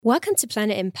Welcome to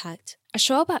Planet Impact, a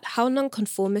show about how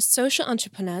nonconformist social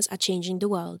entrepreneurs are changing the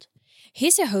world.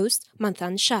 Here's your host,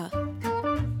 Manthan Shah.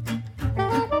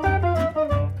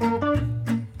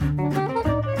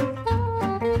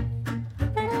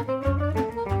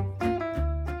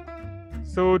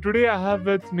 So today I have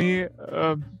with me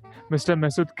Mr.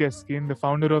 Mesut Keskin, the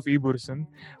founder of eBursun,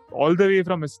 all the way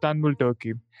from Istanbul,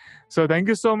 Turkey. So thank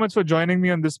you so much for joining me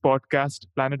on this podcast,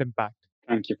 Planet Impact.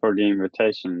 Thank you for the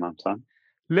invitation, Manthan.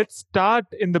 Let's start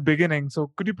in the beginning.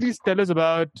 So could you please tell us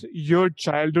about your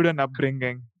childhood and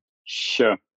upbringing?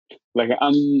 Sure.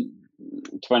 I'm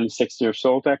 26 years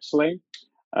old, actually.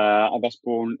 I was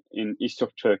born in east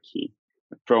of Turkey.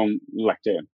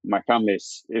 My family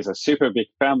is a super big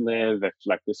family with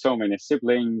so many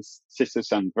siblings,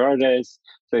 sisters and brothers.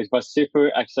 So it was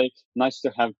super actually nice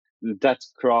to have that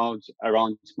crowd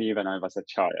around me when I was a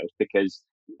child, because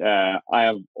I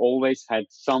have always had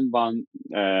someone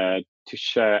to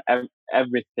share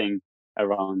everything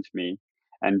around me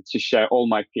and to share all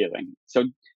my feelings. So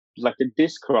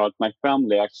this crowd, my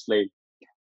family actually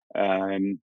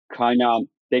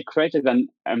they created an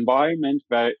environment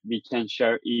where we can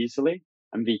share easily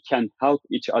and we can help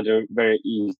each other very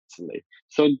easily.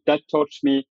 So that taught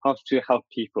me how to help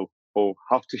people, or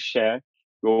how to share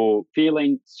your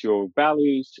feelings, your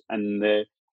values, and the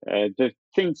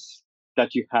things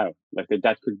that you have.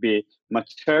 That could be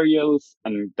materials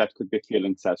and that could be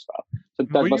feelings as well. So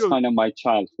that was kind of my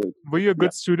childhood. Were you a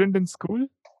good student in school?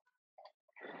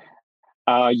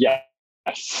 Yes.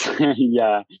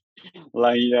 Yeah.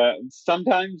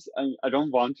 Sometimes I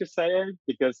don't want to say it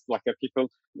because people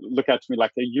look at me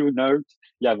like a you nerd.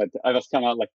 Yeah, but I was kind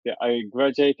of I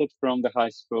graduated from the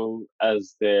high school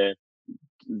as the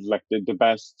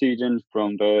best student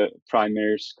from the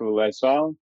primary school as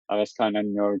well. I was kind of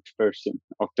nerd person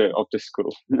of the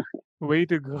school. Way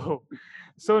to go.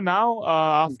 So now,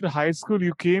 after high school,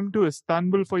 you came to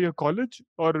Istanbul for your college,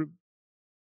 or?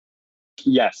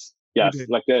 Yes.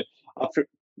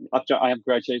 After I have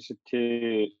graduated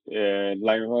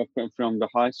from the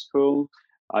high school,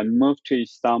 I moved to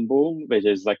Istanbul, which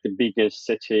is the biggest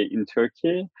city in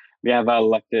Turkey. We have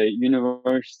a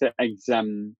university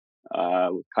exam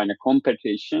kind of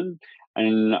competition,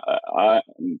 and I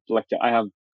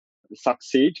have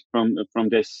succeed from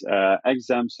this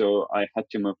exam, so I had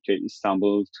to move to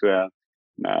Istanbul to a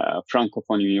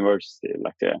francophone university.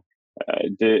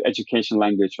 The education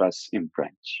language was in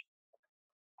French.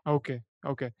 Okay.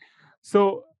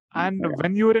 So, and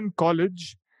when you were in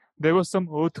college, there was some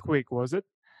earthquake, was it?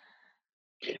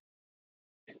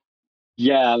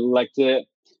 Yeah,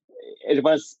 it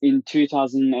was in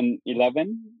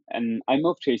 2011, and I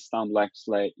moved to Istanbul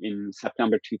actually in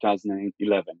September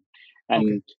 2011.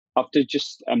 And after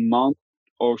just a month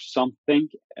or something,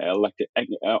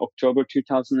 October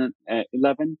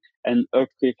 2011, an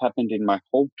earthquake happened in my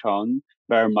hometown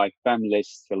where my family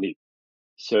still live.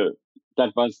 So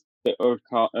that was the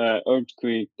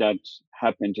earthquake that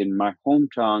happened in my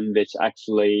hometown, which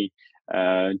actually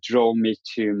drove me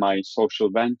to my social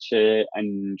venture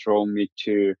and drove me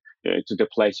to the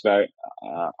place where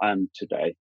I am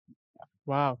today.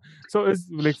 Wow. So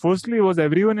firstly, was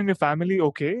everyone in your family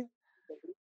okay?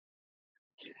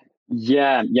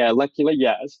 Yeah, luckily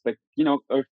yes, but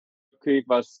earthquake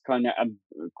was kind of a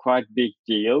quite big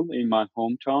deal in my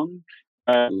hometown.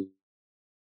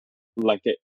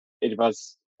 It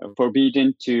was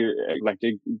forbidden to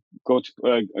go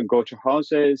to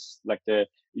houses.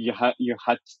 You had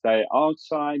to stay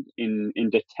outside in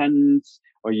the tents,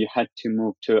 or you had to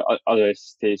move to other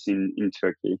states in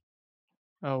Turkey.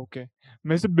 Okay.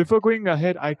 Mister, before going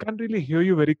ahead, I can't really hear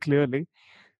you very clearly.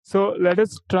 So let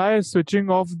us try switching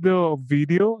off the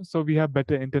video so we have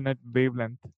better internet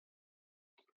wavelength.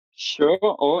 Sure,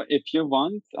 or if you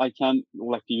want, I can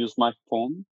use my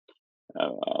phone.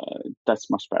 That's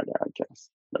much better, I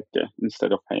guess.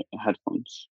 Instead of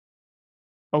headphones.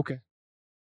 Okay.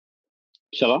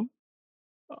 Shall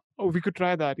I? Oh, we could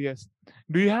try that. Yes.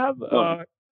 Do you have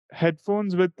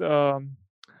headphones with an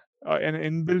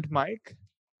inbuilt mic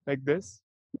like this?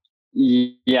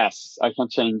 Yes, I can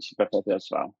change better as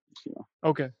well.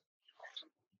 Okay.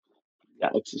 Yeah,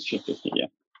 it's should be here.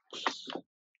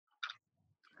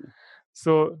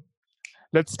 So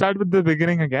let's start with the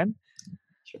beginning again.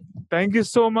 Sure. Thank you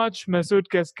so much, Mesut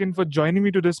Keskin, for joining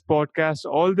me to this podcast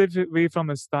all the way from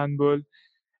Istanbul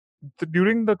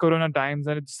during the Corona times,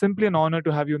 and it's simply an honor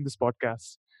to have you on this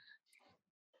podcast.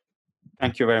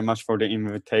 Thank you very much for the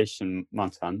invitation,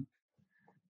 Manthan.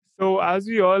 So, as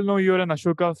we all know, you're an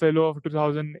Ashoka Fellow of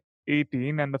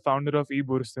 2018 and the founder of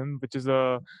eBursun, which is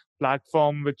a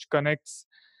platform which connects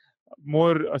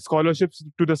more scholarships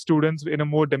to the students in a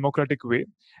more democratic way.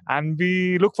 And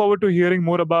we look forward to hearing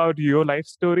more about your life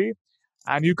story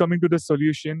and you coming to the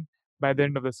solution by the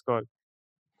end of this call.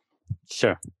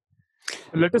 Sure.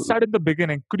 Let us start at the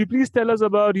beginning. Could you please tell us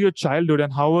about your childhood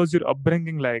and how was your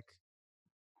upbringing like?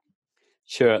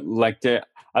 Sure.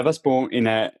 I was born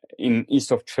in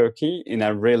east of Turkey in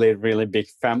a really, really big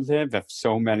family with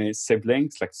so many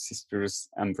siblings, like sisters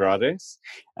and brothers.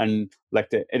 And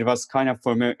it was kind of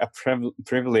for me a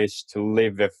privilege to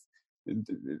live with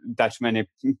that many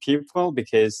people,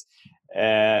 because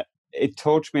it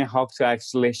taught me how to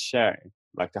actually share,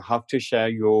 how to share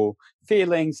your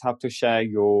feelings, how to share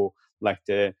your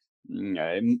the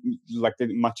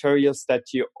materials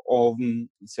that you own.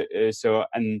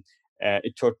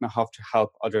 It taught me how to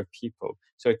help other people.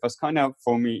 So it was kind of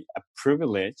for me a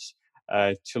privilege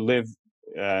to live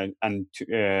and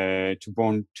to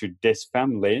born to this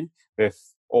family with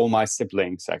all my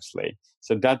siblings, actually.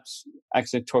 So that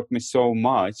actually taught me so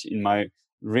much in my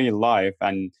real life,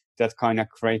 and that kind of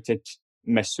created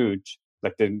Masood,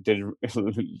 That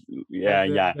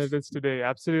is today,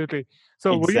 absolutely.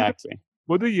 So exactly.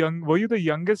 were you the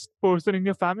youngest person in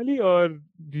your family, or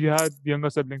do you have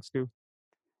younger siblings too?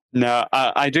 No,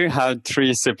 I do have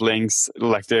 3 siblings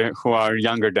who are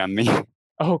younger than me.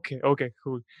 Okay,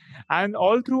 cool. And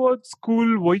all throughout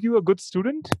school, were you a good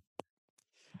student?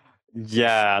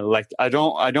 Yeah, I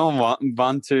don't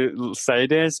want to say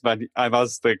this, but I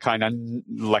was the kind of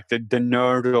the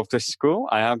nerd of the school.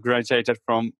 I have graduated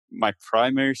from my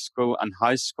primary school and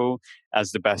high school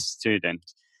as the best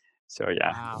student. So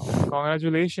yeah. Wow,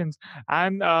 congratulations.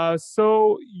 And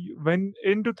so when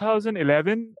in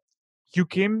 2011 you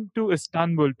came to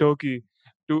Istanbul, Turkey,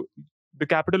 to the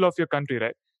capital of your country,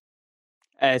 right?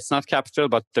 It's not capital,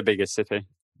 but the biggest city.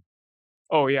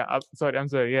 Oh yeah, I'm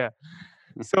sorry. Yeah.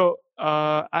 So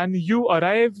and you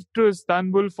arrived to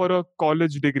Istanbul for a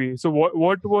college degree. So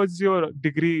what was your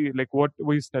degree like? What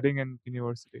were you studying in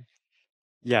university?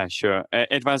 Yeah, sure.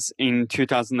 It was in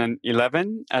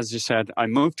 2011. As you said, I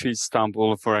moved to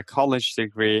Istanbul for a college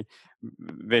degree,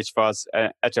 which was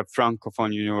at a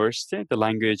Francophone university. The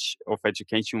language of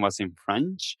education was in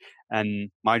French, and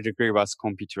my degree was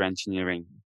computer engineering.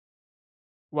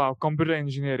 Wow, computer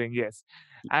engineering, yes.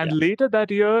 And later that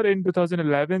year in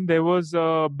 2011, there was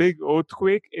a big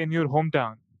earthquake in your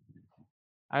hometown.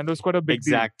 And it was quite a big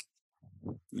deal.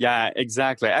 Yeah,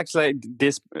 exactly. Actually,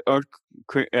 this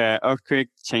earthquake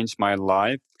changed my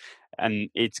life, and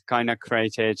it kind of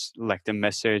created the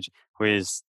message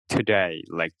with today,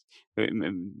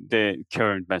 the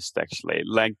current message, actually.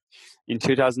 In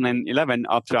 2011,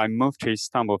 after I moved to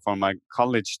Istanbul for my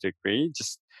college degree,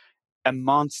 just a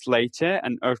month later,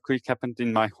 an earthquake happened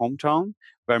in my hometown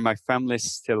where my family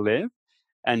still live.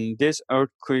 And this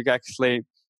earthquake actually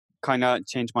kind of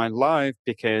changed my life,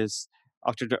 because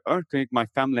after the earthquake, my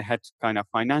family had kind of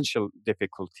financial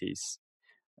difficulties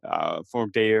for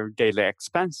their daily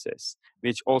expenses,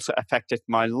 which also affected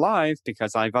my life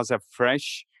because I was a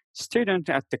fresh student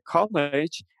at the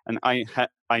college, and I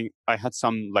had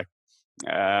some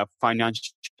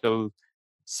financial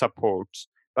support,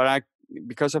 but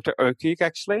because of the earthquake,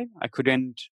 actually, I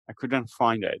couldn't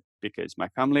find it because my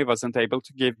family wasn't able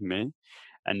to give me,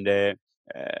 and the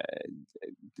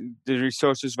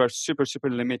resources were super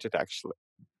limited, actually.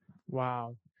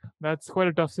 Wow, that's quite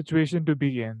a tough situation to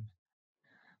be in.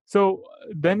 So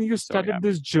then you started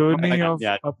this journey of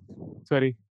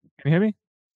sorry, can you hear me?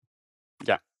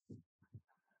 Yeah.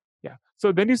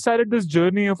 So then you started this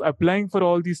journey of applying for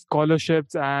all these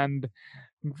scholarships and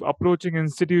approaching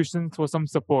institutions for some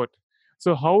support.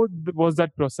 So how was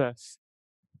that process?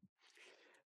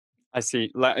 I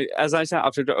see. As I said,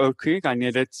 after the earthquake, I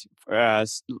needed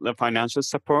financial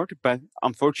support, but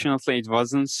unfortunately, it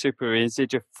wasn't super easy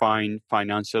to find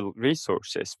financial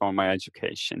resources for my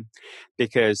education,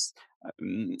 because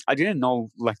I didn't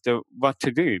know what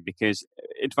to do, because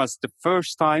it was the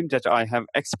first time that I have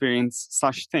experienced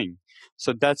such thing.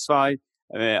 So that's why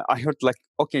I heard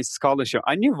okay, scholarship.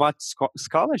 I knew what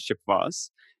scholarship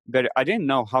was, but I didn't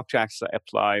know how to actually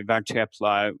apply, where to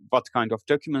apply, what kind of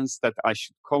documents that I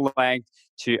should collect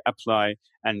to apply,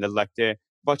 and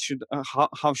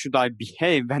how should I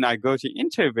behave when I go to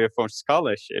interview for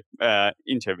scholarship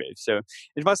interview. So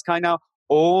it was kind of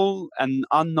all an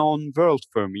unknown world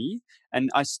for me, and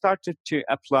I started to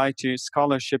apply to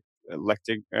scholarship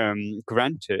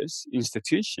grantors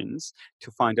institutions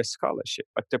to find a scholarship,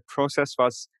 but the process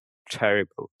was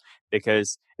terrible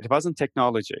because it wasn't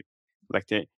technology. I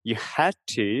had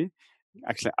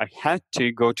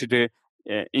to go to the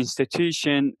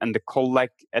institution and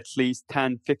collect at least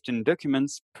 10, 15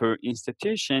 documents per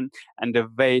institution and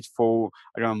wait for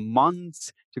around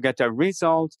months to get a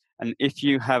result. And if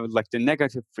you have like the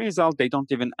negative result, they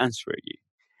don't even answer you.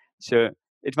 So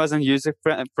it wasn't user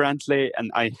friendly,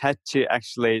 and I had to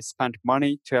actually spend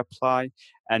money to apply.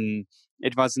 And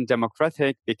it wasn't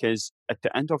democratic because at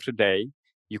the end of the day,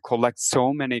 you collect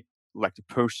so many like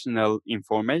personal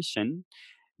information,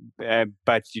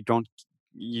 but you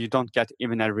don't get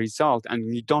even a result,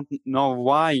 and you don't know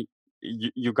why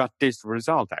you got this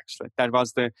result. Actually, that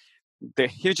was the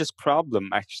hugest problem.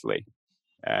 Actually,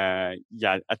 at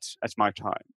my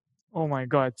time. Oh my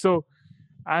God. So,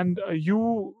 and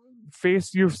you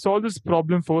saw this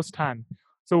problem firsthand.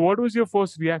 So what was your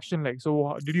first reaction like? So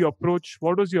what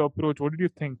was your approach? What did you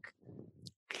think?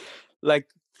 Like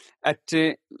at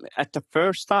the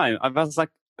first time, I was like,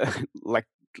 like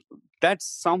that's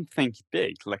something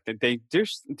big. Like they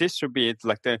distribute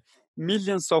like the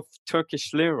millions of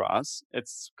Turkish liras.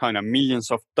 It's kind of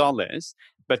millions of dollars,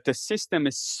 but the system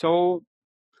is so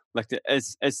like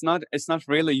it's not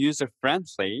really user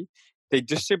friendly. They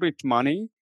distribute money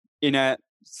in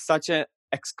such a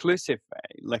exclusive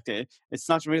way. Like it's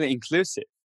not really inclusive.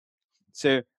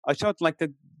 So I thought like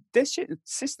this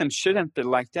system shouldn't be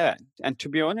like that. And to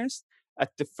be honest,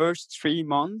 at the first 3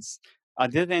 months, I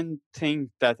didn't think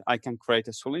that I can create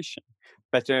a solution.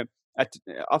 But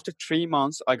after 3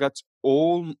 months, I got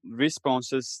all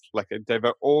responses, like they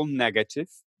were all negative.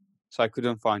 So I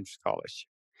couldn't find scholarship.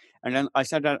 And then I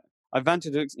said that I went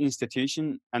to the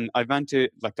institution and I went to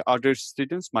like the other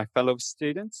students, my fellow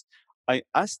students. I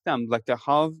asked them like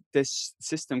how this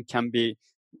system can be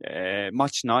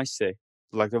much nicer.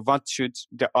 Like what should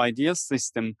the ideal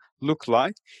system look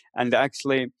like? And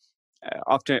actually,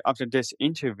 after this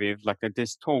interview, like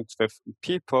this talks with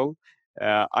people,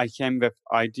 I came with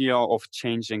idea of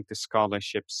changing the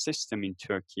scholarship system in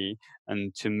Turkey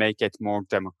and to make it more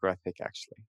democratic.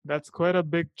 Actually, that's quite a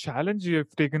big challenge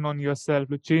you've taken on yourself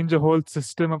to change a whole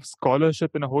system of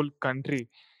scholarship in a whole country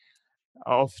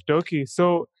of Turkey.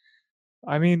 So,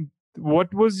 I mean,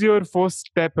 what was your first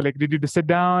step? Like, did you sit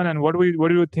down and what were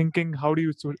you thinking? How would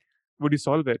you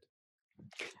solve it?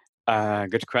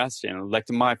 Good question. Like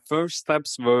my first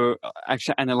steps were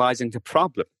actually analyzing the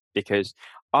problem, because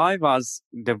I was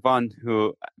the one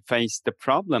who faced the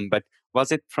problem, but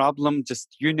was it problem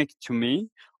just unique to me,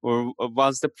 or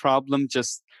was the problem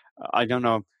just, I don't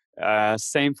know,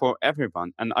 same for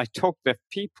everyone? And I talked with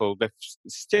people, with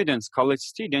students, college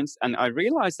students, and I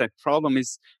realized that problem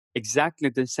is exactly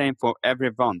the same for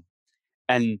everyone.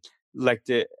 And like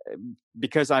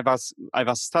because I was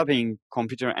studying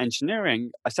computer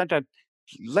engineering, I said that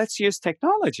let's use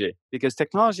technology, because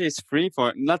technology is free,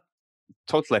 for not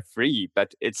totally free,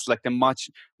 but it's like a much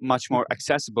more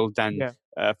accessible than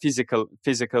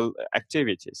physical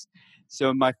activities.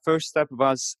 So my first step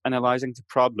was analyzing the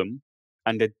problem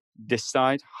and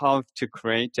decide how to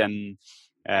create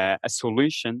a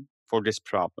solution for this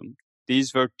problem.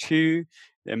 These were two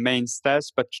main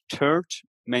steps, but third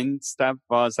main step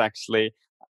was actually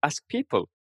ask people.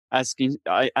 I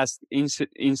asked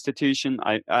institution.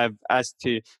 I've asked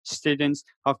to students,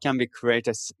 how can we create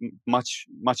a much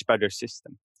better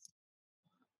system?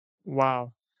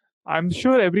 Wow, I'm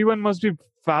sure everyone must be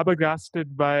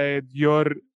flabbergasted by your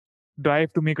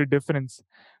drive to make a difference.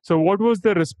 So, what was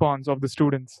the response of the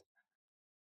students?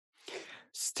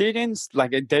 Students,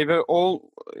 like they were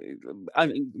all,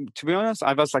 to be honest,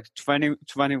 I was like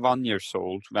 21 years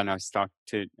old when I started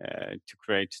to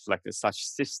create like such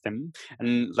system.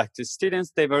 And like the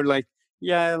students, they were like,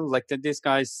 yeah, like this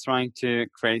guy is trying to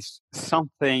create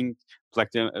something like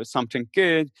something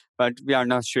good, but we are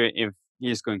not sure if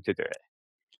he's going to do it.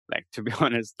 Like, to be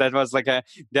honest, that was like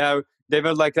they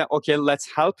were like, okay,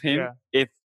 let's help him.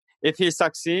 If he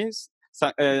succeeds,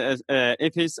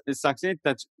 if he succeeds,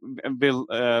 that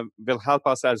will help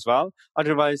us as well.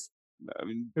 Otherwise,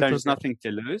 there is nothing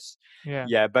to lose.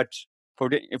 Yeah. But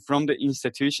from the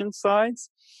institution sides,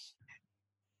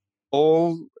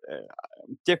 all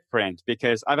different,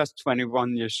 because I was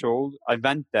 21 years old. I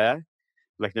went there,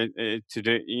 like to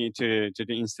the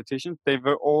institution. They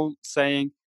were all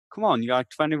saying, come on, you are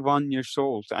 21 years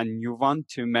old and you want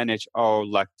to manage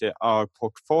our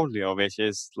portfolio, which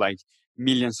is like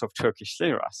millions of Turkish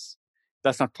liras.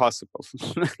 That's not possible.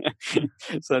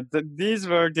 So these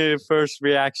were the first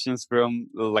reactions from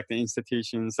like the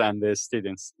institutions and the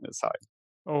students side.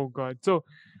 Oh God! So,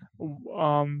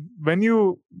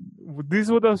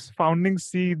 these were the founding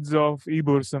seeds of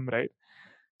eBursum, right?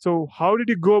 So, how did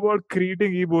you go about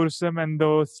creating eBursum and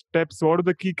the steps? What are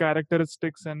the key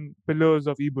characteristics and pillars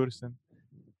of eBursum?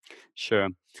 Sure.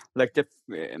 Like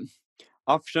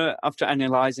after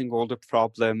analyzing all the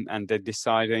problem and then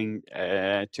deciding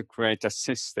to create a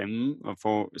system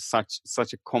for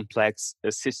such a complex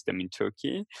system in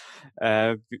Turkey,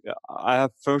 I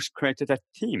have first created a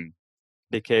team,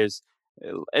 because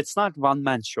it's not one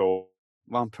man show,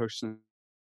 one person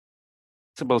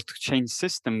able to change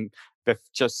system with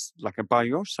just like by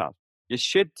yourself. You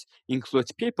should include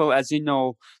people, as you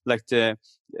know, like the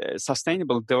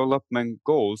sustainable development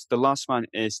goals. The last one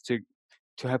is to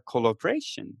have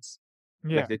collaborations,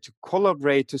 Yeah. like to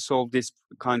collaborate to solve these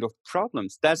kind of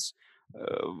problems. That's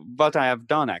what I have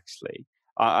done actually.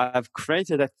 I've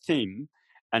created a team,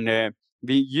 and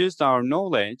we used our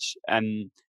knowledge,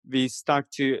 and we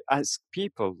start to ask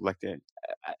people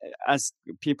ask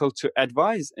people to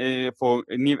advise for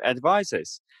new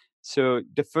advices. So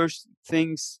the first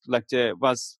things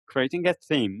was creating a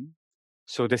theme,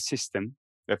 so the system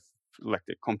with like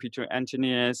the computer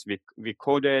engineers, we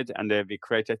coded, and then we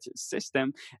created a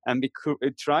system, and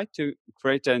we tried to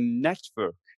create a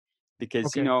network, because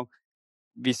Okay.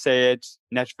 we said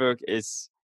network is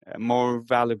more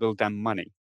valuable than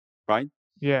money, right?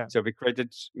 Yeah. So we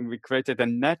created a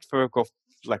network of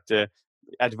like the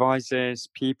advisors,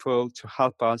 people to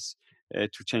help us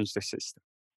to change the system.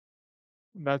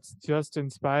 That's just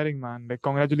inspiring, man. Like,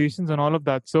 congratulations on all of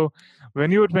that. So,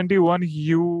 when you were 21,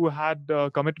 you had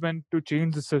a commitment to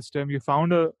change the system. You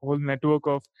found a whole network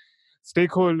of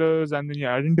stakeholders, and then you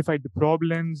identified the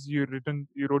problems. You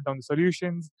wrote down the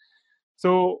solutions.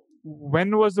 So,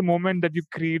 when was the moment that you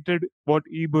created what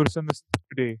eBursum is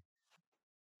today?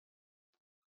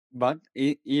 But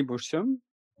eBursum,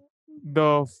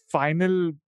 The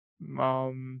final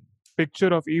um,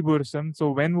 picture of eBursum.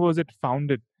 So, when was it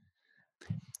founded?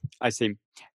 I see.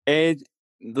 It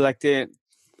like the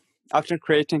after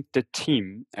creating the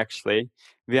team, actually,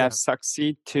 we Yeah. have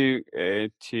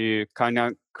succeeded to kind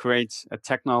of create a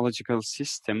technological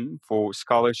system for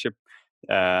scholarship,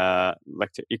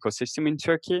 like the ecosystem in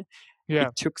Turkey. Yeah.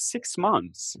 It took 6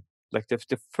 months. Like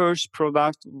the first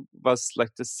product was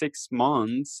like the 6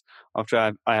 months after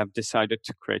I have decided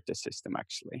to create the system,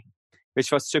 actually,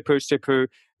 which was super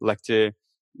like the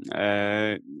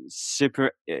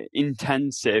super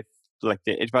intensive.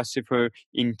 It was super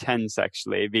intense,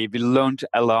 actually. We learned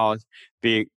a lot.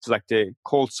 We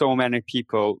called so many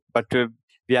people, but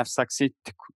we have succeeded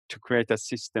to create a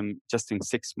system just in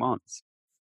 6 months.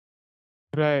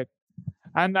 Right.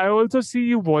 And I also see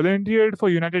you volunteered for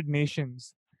United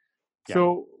Nations. Yeah.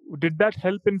 So did that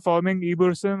help in forming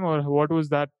eBursum, or what was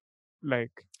that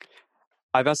like?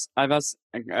 I was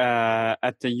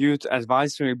at the youth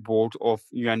advisory board of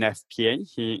UNFPA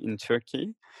here in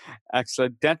Turkey.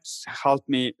 Actually, that helped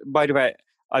me. By the way,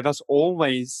 I was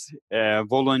always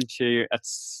volunteer at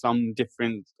some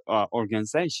different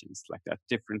organizations,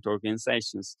 different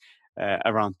organizations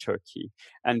around Turkey,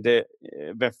 and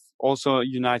with also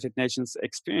United Nations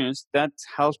experience, that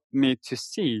helped me to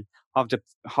see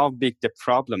how big the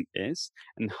problem is,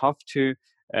 and how to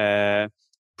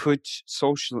put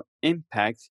social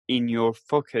impact in your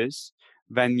focus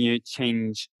when you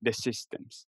change the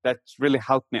systems. That really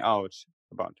helped me out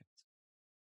about it.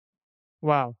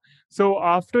 Wow. So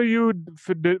after you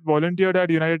volunteered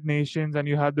at United Nations and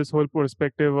you had this whole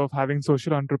perspective of having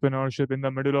social entrepreneurship in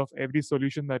the middle of every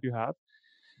solution that you have,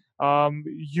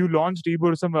 you launched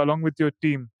eBursum along with your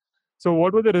team. So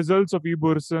what were the results of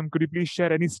eBursum? Could you please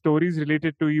share any stories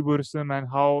related to eBursum and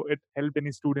how it helped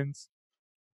any students?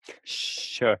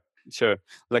 Sure.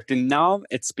 Now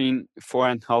it's been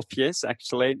 4.5 years,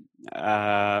 actually.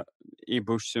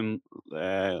 eBursum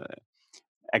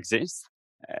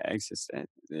existed,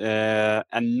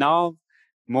 and now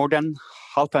more than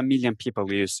 500,000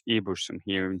 people use eBursum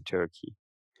here in Turkey,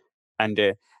 and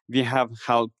we have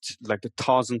helped the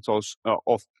thousands of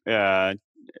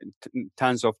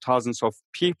tens of thousands of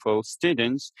people,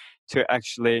 students, to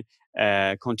actually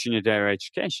continue their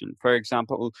education. For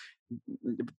example,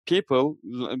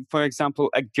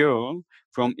 a girl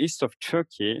from east of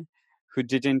Turkey who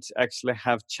didn't actually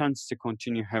have chance to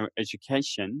continue her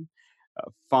education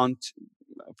found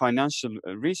financial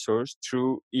resource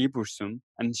through eBursum,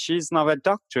 and she's now a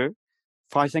doctor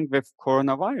fighting with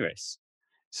coronavirus.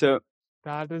 So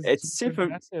That is it's just super.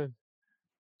 impressive.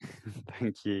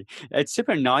 Thank you. It's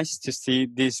super nice to see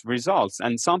these results,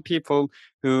 and some people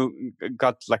who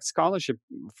got scholarship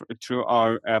through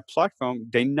our platform,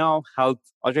 they now help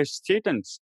other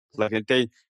students. They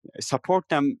support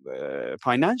them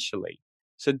financially.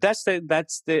 So that's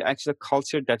the actual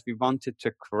culture that we wanted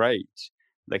to create,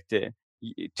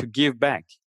 to give back,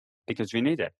 because we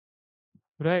need it.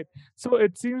 Right. So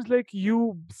it seems like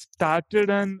you started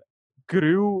and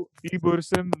grew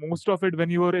eBursum, most of it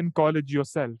when you were in college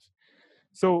yourself.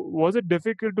 So was it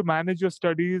difficult to manage your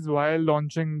studies while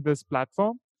launching this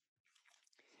platform?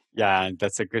 Yeah,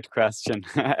 that's a good question.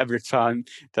 Every time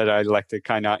that I like to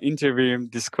kind of interview,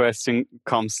 this question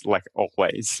comes like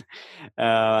always.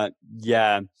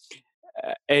 Yeah,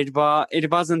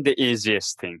 it wasn't the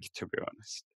easiest thing, to be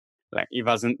honest. Like it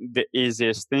wasn't the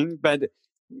easiest thing, but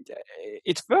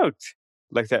it worked.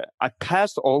 I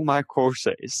passed all my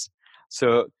courses,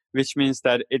 so which means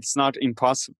that it's not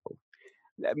impossible.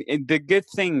 I mean, the good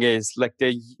thing is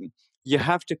you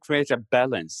have to create a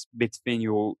balance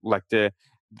between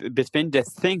between the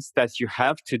things that you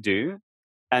have to do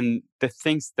and the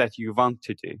things that you want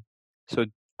to do. So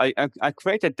I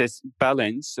created this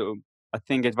balance. So I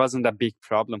think it wasn't a big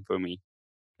problem for me.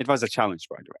 It was a challenge,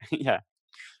 by the way. Yeah.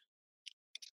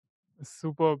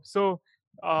 Superb. So,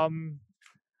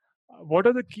 what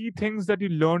are the key things that you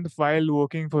learned while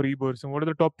working for eBurse? And what are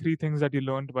the top 3 things that you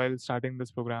learned while starting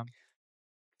this program?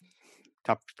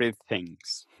 Top 3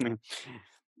 things.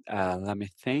 Let me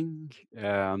think.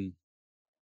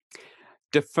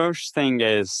 The first thing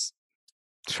is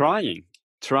trying.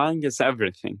 Trying is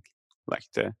everything.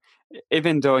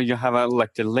 Even though you have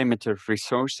the limited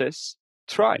resources,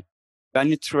 try. When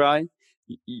you try,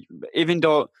 even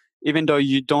though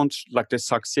you don't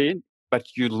succeed,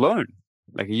 but you learn.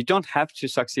 Like you don't have to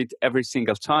succeed every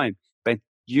single time, but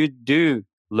you do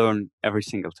learn every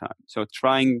single time. So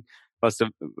trying was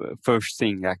the first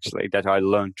thing actually that I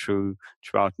learned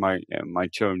throughout my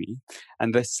journey.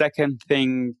 And the second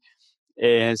thing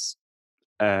is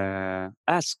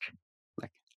ask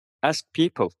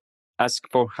people, ask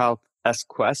for help, ask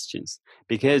questions,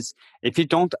 because if you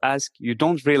don't ask, you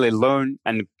don't really learn,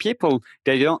 and people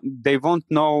they won't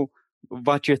know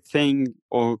what you think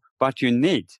or what you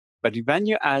need. But when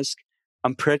you ask,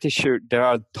 I'm pretty sure there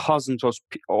are thousands of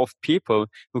people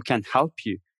who can help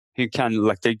you, who can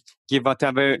they give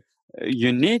whatever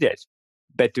you needed.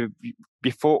 But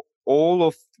before all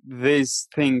of these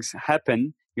things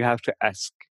happen, you have to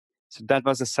ask. So that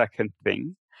was the second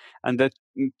thing. And the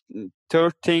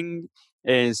third thing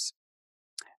is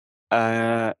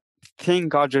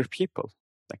think other people,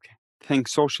 think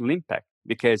social impact,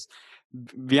 because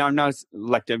we are not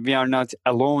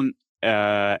alone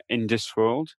in this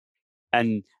world,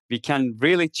 and we can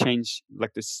really change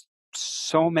this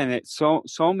so many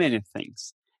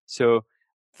things. So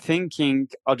thinking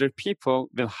other people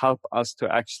will help us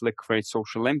to actually create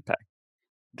social impact.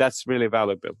 That's really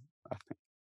valuable, I think.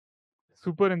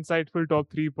 Super insightful top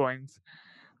 3 points.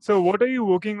 So, what are you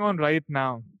working on right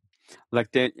now?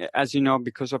 As you know,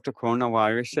 because of the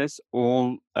coronaviruses,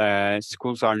 all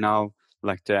schools are now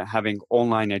having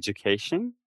online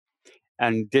education,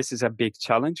 and this is a big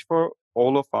challenge for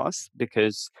all of us,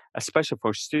 because especially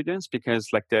for students, because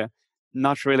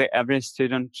not really every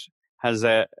student has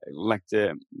a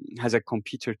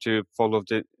computer to follow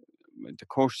the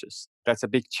courses. That's a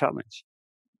big challenge.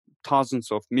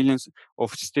 Thousands of millions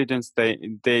of students, they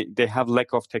have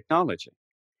lack of technology.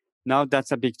 Now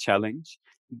that's a big challenge.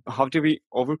 How do we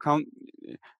overcome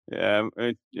from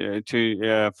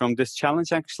this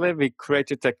challenge? Actually, we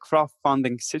created a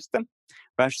crowdfunding system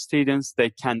where students, they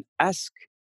can ask,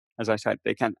 as I said,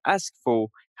 they can ask for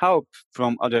help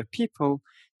from other people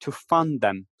to fund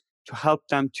them, to help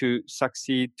them to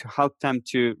succeed, to help them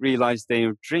to realize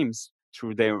their dreams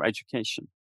through their education.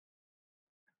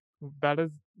 That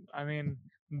is, I mean,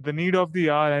 the need of the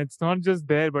hour. And it's not just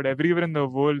there, but everywhere in the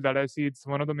world that I see, it's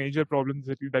one of the major problems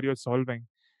that you're solving.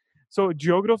 So,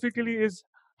 geographically, is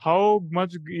how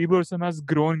much eBursum has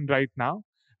grown right now,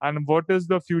 and what is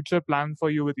the future plan for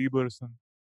you with eBursum?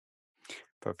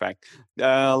 Perfect. We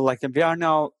are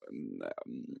now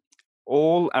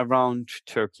all around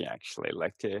Turkey, actually.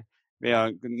 We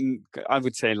are, I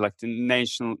would say, the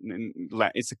national.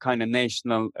 It's a kind of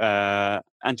national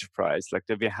enterprise.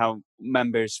 We have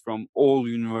members from all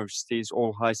universities,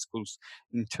 all high schools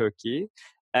in Turkey,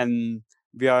 and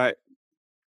we are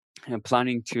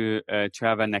planning to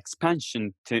have an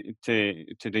expansion to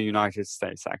the United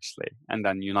States, actually, and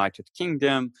then United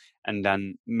Kingdom, and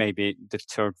then maybe the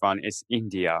third one is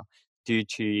India, due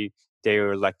to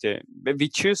their we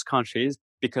choose countries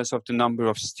because of the number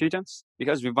of students,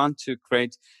 because we want to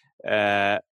create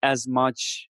as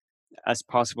much as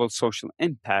possible social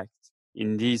impact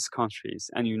in these countries.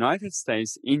 And United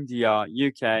States, India,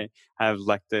 UK have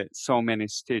so many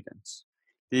students.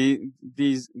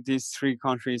 These 3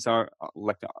 countries are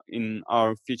in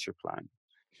our future plan.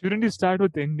 Shouldn't you start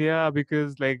with India,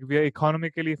 because we are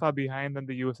economically far behind than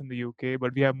the US and the UK,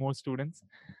 but we have more students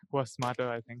who are smarter,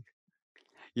 I think.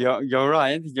 You're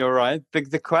right. You're right.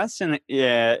 The question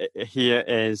here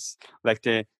is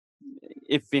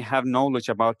if we have knowledge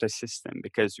about the system,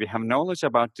 because we have knowledge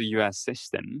about the US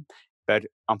system, but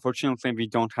unfortunately we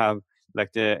don't have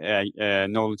like the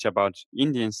knowledge about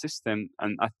Indian system.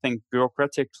 And I think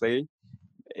bureaucratically,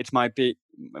 it might be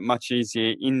much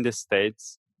easier in the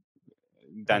States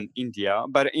than India,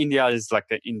 but India is like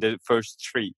in the first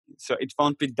three, so it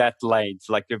won't be that late.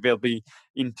 Like it will be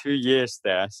in 2 years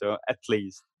there, so at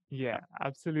least. Yeah,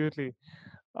 absolutely.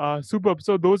 Superb.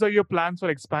 So those are your plans for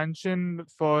expansion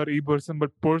for eBursum.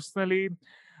 But personally,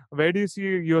 where do you see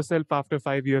yourself after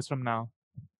 5 years from now?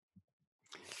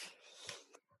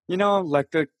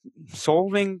 Like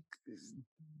solving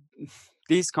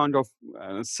these kind of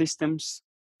systems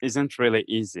isn't really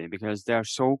easy because they are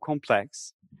so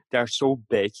complex, they are so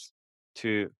big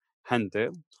to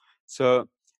handle. So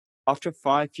after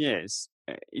 5 years,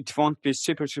 it won't be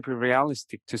super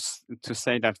realistic to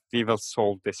say that we will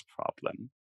solve this problem.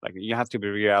 Like you have to be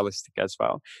realistic as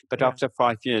well. But after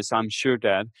 5 years, I'm sure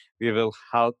that we will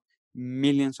help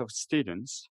millions of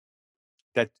students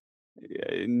that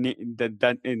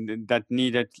that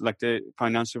needed like the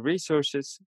financial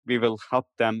resources. We will help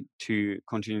them to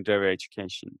continue their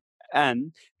education,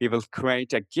 and we will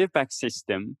create a give back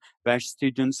system where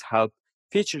students help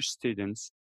future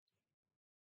students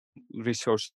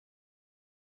resource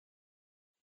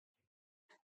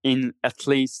in at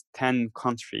least 10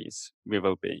 countries. We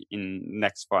will be in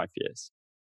next 5 years.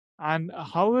 And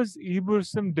how is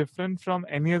eBursum different from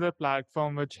any other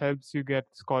platform which helps you get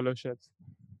scholarships?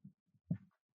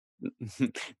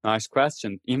 Nice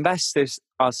question. Investors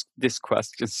ask this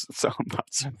question so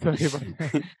much. Sorry about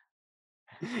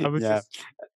that. Yeah.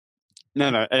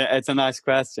 No, it's a nice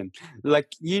question.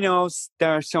 Like,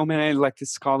 there are so many like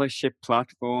scholarship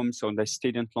platforms or the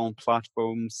student loan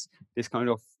platforms, this kind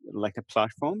of like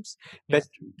platforms. But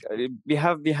we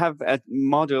have a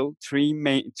model,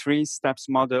 three steps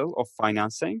model of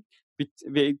financing.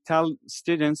 We tell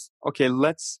students, okay,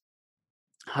 let's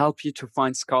help you to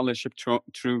find scholarship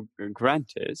through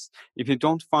grantees. If you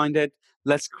don't find it,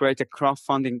 let's create a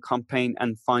crowdfunding campaign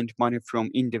and find money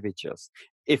from individuals.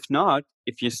 If not,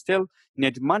 if you still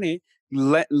need money,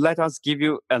 let us give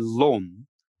you a loan,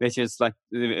 which is like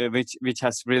which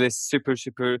has really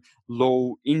super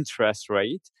low interest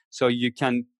rate, so you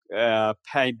can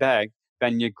pay back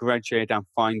when you graduate and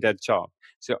find a job.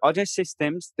 So other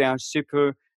systems, they are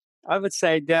super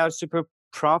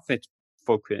profit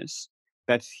focused.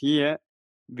 But here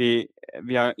we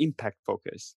are impact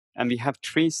focused, and we have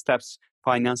 3 steps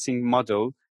financing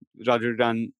model rather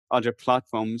than other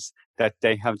platforms that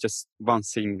they have just one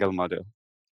single model.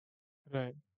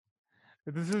 Right.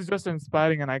 This is just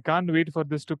inspiring, and I can't wait for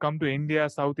this to come to India,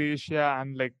 South Asia,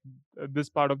 and like this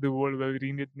part of the world where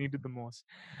we need it the most.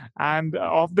 And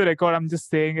off the record, I'm just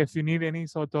saying, if you need any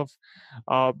sort of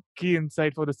key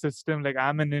insight for the system, like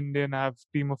I'm an Indian, I have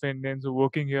a team of Indians who are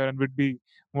working here, and would be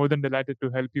more than delighted to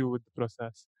help you with the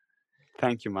process.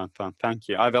 Thank you, Manthan. Thank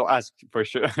you. I will ask for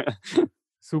sure.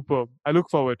 Superb. I look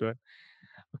forward to it.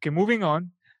 Okay, moving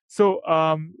on. So,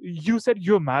 you said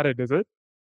you're married, is it?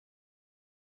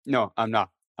 No, I'm not.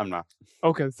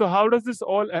 Okay, so how does this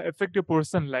all affect your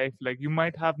personal life? Like you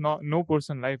might have no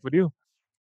personal life, would you?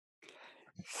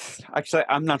 Actually,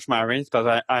 I'm not married,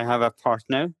 but I have a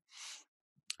partner.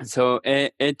 So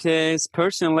it is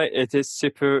personally, it is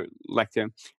super like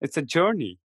it's a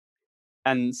journey,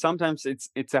 and sometimes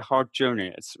it's a hard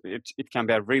journey. It can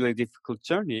be a really difficult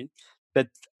journey, but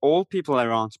all people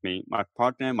around me, my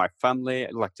partner, my family,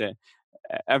 like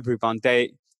everyone, they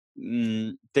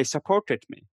supported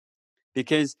me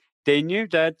because they knew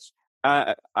that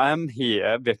I'm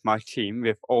here with my team,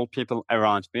 with all people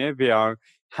around me. We are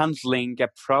handling a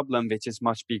problem which is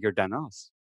much bigger than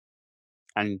us,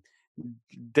 and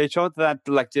they thought that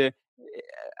like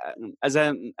as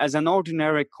an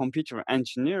ordinary computer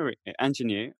engineer,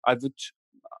 I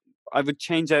would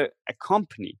change a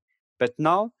company, but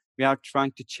now we are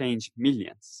trying to change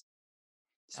millions.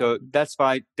 So that's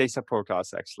why they support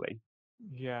us, actually.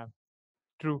 Yeah,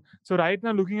 true. So right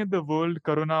now, looking at the world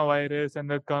coronavirus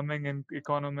and the coming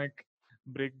economic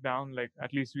breakdown, like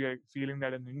at least we are feeling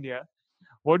that in India.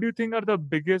 What do you think are the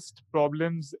biggest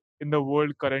problems in the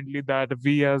world currently that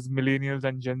we as millennials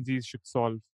and Gen Zs should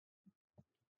solve?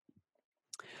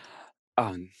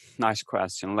 Nice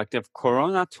question. Like the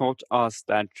corona taught us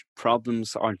that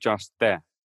problems are just there,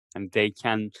 and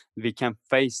we can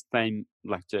face them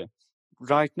like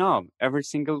right now, every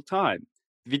single time.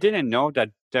 We didn't know that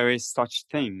there is such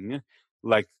thing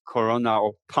like corona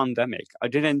or pandemic. I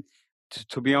didn't,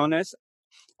 to be honest,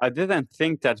 I didn't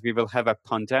think that we will have a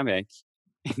pandemic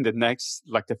in the next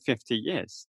like the 50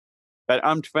 years. But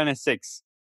I'm 26,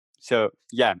 so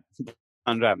yeah,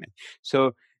 pandemic.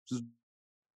 So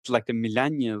like the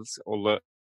millennials or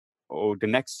the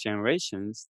next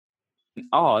generations,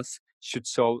 us should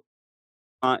solve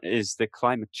is the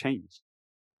climate change.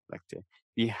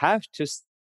 We have to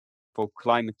for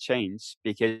climate change,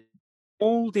 because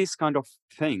all these kind of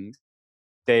things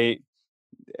they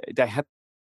have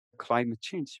climate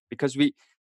change, because we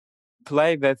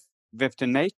play with the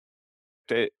nature,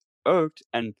 the earth,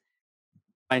 and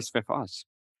plays with us.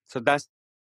 So that's the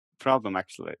problem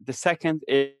actually. The second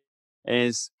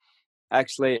is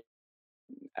actually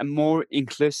a more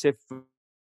inclusive world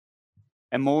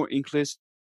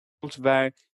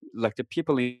where like the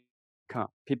people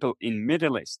in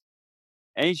Middle East,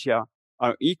 Asia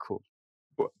are equal.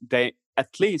 They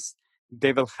at least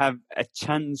they will have a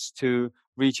chance to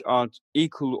reach out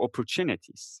equal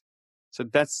opportunities. So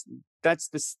that's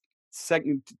the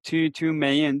second two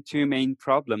main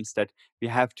problems that we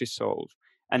have to solve.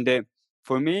 And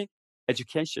for me,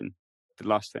 education, the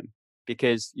last thing,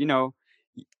 because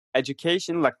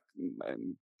education, like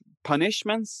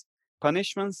punishments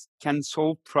can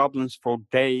solve problems for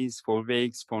days, for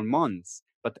weeks, for months,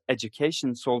 but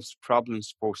education solves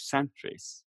problems for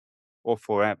centuries or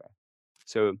forever.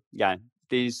 So yeah,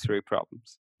 these three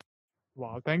problems.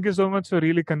 Wow, thank you so much for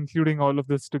really concluding all of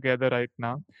this together right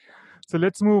now. So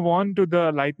let's move on to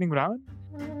the lightning round.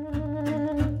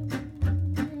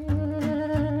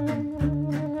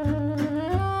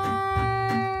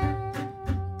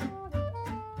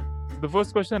 The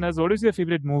first question is, what is your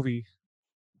favorite movie?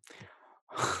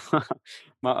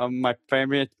 My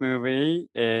favorite movie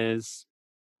is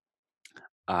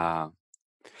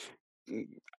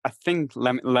I think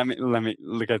let me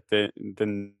look at the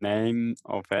name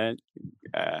of it.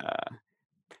 The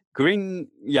Green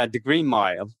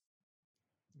Mile.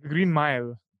 The Green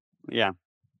Mile. Yeah.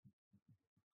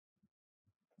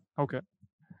 Okay.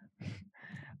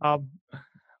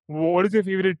 What is your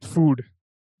favorite food?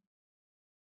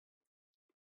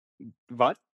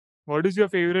 What? What is your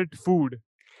favorite food?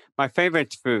 My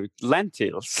favorite food,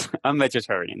 lentils. I'm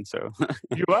vegetarian, so.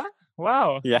 You are?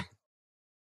 Wow. Yeah.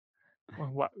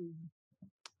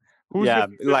 Who's yeah, your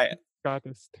favorite like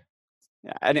artist?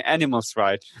 yeah, animals,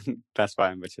 right? That's why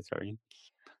I'm vegetarian.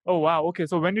 Oh wow. Okay.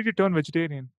 So when did you turn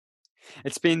vegetarian?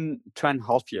 It's been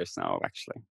 2.5 years now,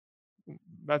 actually.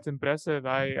 That's impressive.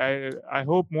 I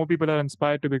hope more people are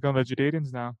inspired to become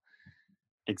vegetarians now.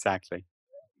 Exactly.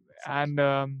 And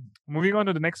moving on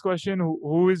to the next question,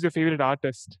 who is your favorite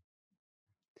artist?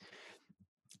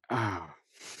 Oh.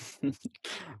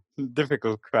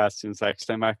 Difficult questions,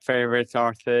 actually. My favorite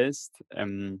artist,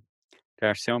 there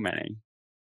are so many.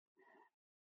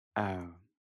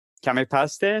 Can we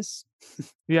pass this?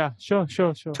 Yeah, sure.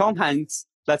 Tom Hanks.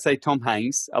 Let's say Tom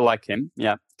Hanks. I like him.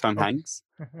 Yeah, Tom Hanks.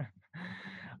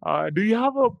 Do you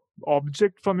have a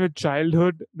object from your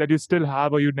childhood that you still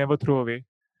have or you'd never throw away?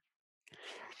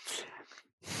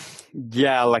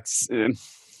 Yeah,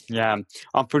 yeah.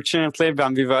 Unfortunately,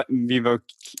 when we were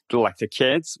like the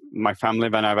kids, my family,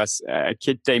 when I was a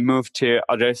kid, they moved to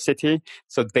other city,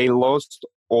 so they lost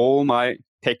all my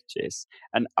pictures,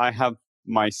 and I have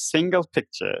my single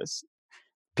picture,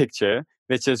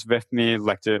 which is with me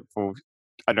for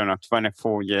I don't know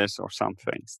 24 years or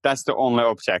something. That's the only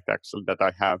object actually that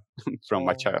I have from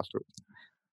my childhood.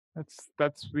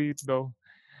 That's sweet though.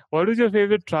 What is your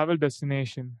favorite travel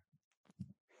destination?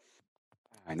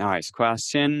 A nice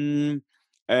question.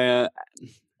 Let's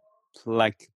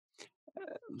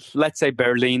say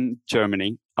Berlin,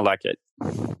 Germany. I like it.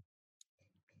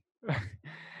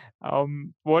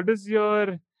 What is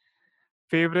your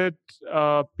favorite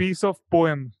piece of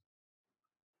poem?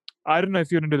 I don't know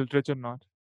if you're into literature or not.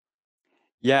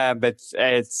 Yeah, but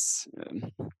it's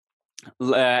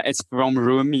from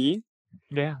Rumi.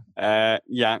 Yeah.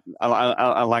 Yeah,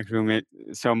 I like Rumi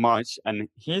so much, and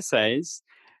he says,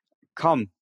 "Come,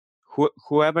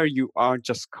 whoever you are,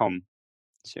 just come."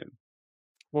 So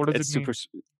what does it mean?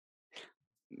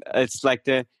 It's like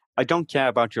I don't care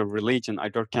about your religion, I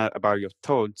don't care about your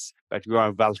thoughts, but you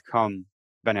are welcome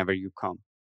whenever you come.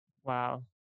 Wow.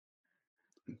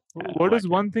 What is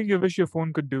one thing you wish your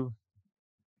phone could do?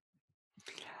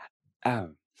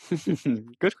 Oh,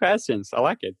 good questions. I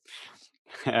like it.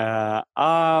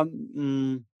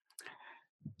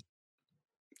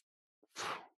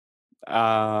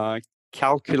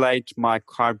 Calculate my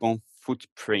carbon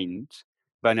footprint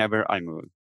whenever I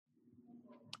move.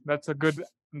 That's a good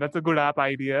app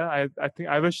idea. I think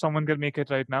I wish someone could make it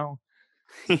right now.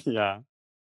 Yeah.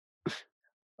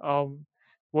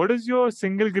 What is your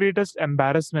single greatest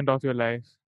embarrassment of your life?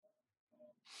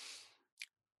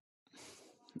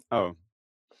 Oh.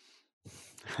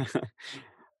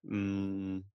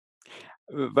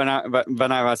 when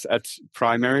I was at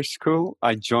primary school,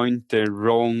 I joined the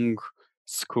wrong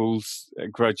school's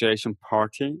graduation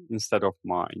party instead of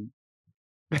mine.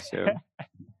 So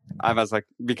I was like,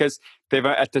 because they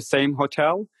were at the same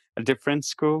hotel, a different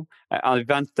school. I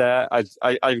went there. I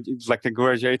like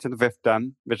graduated with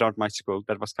them without my school.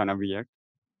 That was kind of weird,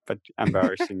 but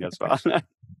embarrassing as well.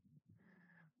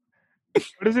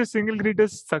 What is your single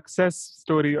greatest success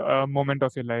story moment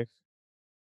of your life?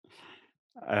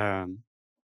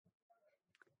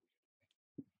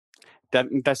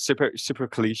 That's super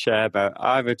cliche, but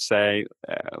I would say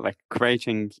like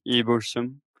creating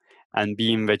eBursum and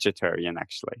being vegetarian,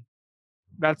 actually.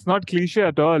 That's not cliche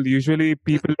at all. Usually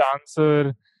people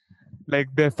answer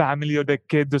like their family or their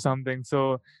kids or something.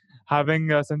 So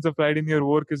having a sense of pride in your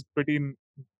work is pretty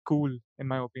cool, in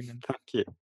my opinion. Thank you.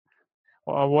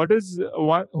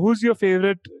 Who's your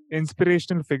favorite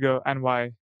inspirational figure and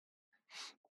why?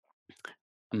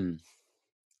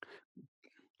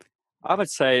 I would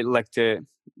say like I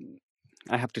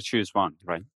have to choose one,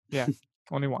 right? Yeah,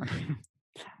 only one.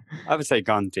 I would say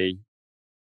Gandhi.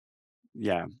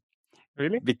 Yeah.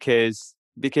 Really? Because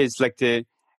like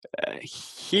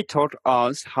he taught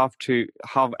us how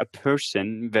a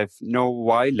person with no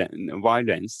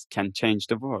violence can change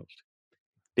the world.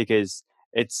 Because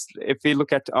if we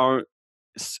look at our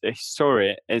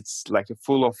story, it's like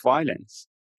full of violence.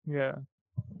 Yeah.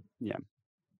 Yeah.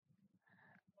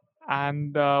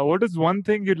 And what is one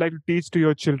thing you'd like to teach to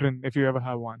your children if you ever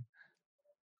have one?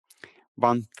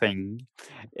 One thing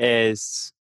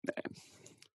is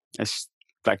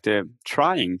like the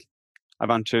trying. I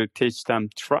want to teach them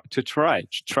to try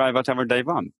whatever they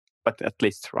want, but at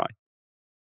least try.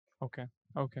 Okay.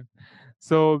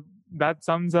 So that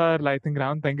sums our lightning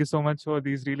round. Thank you so much for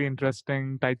these really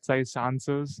interesting, tight-sized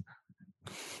answers.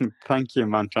 Thank you,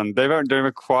 Manthan. They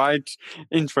were quite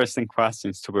interesting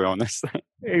questions, to be honest.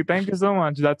 Hey, thank you so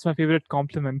much. That's my favorite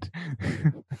compliment.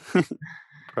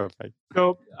 Perfect.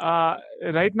 So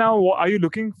right now, are you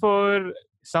looking for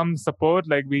some support?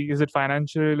 Like, is it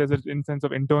financial? Is it in sense of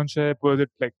internship? Was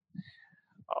it like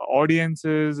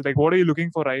audiences? Like, what are you looking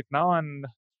for right now, and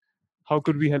how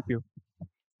could we help you?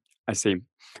 I see.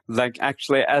 Like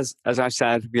actually, as I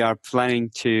said, we are planning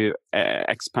to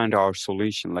expand our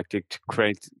solution, like to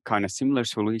create kind of similar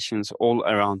solutions all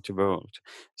around the world.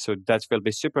 So that will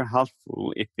be super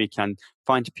helpful if we can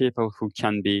find people who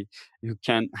can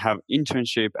have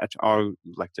internship at our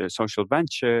like the social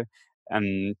venture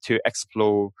and to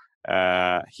explore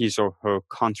his or her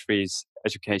country's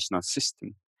educational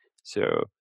system. So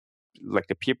like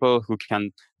the people who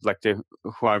can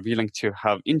who are willing to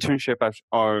have internship at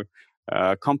our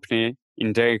company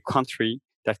in their country,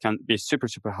 that can be super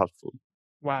helpful.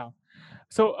 Wow.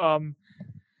 So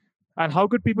and how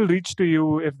could people reach to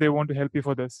you if they want to help you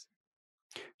for this?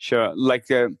 Sure. Like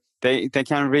they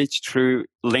can reach through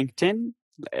LinkedIn,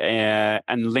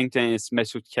 and LinkedIn is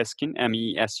Mesut Keskin,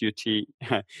 MESUT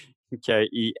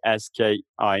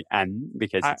KESKIN,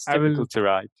 because it's difficult to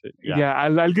write. Yeah,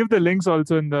 I'll give the links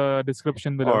also in the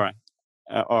description below.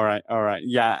 All right.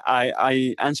 Yeah,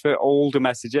 I answer all the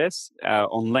messages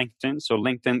on LinkedIn, so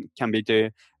LinkedIn can be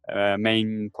the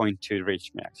main point to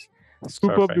reach me.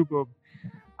 Superb.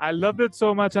 I loved it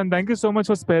so much, and thank you so much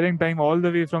for sparing time all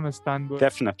the way from Istanbul.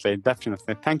 Definitely.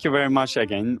 Thank you very much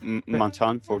again,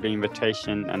 Manthan, for the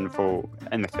invitation and for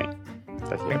anything.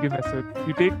 Thank you, Mesut.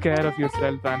 You take care of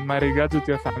yourself, and my regards with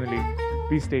your family.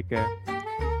 Please take care.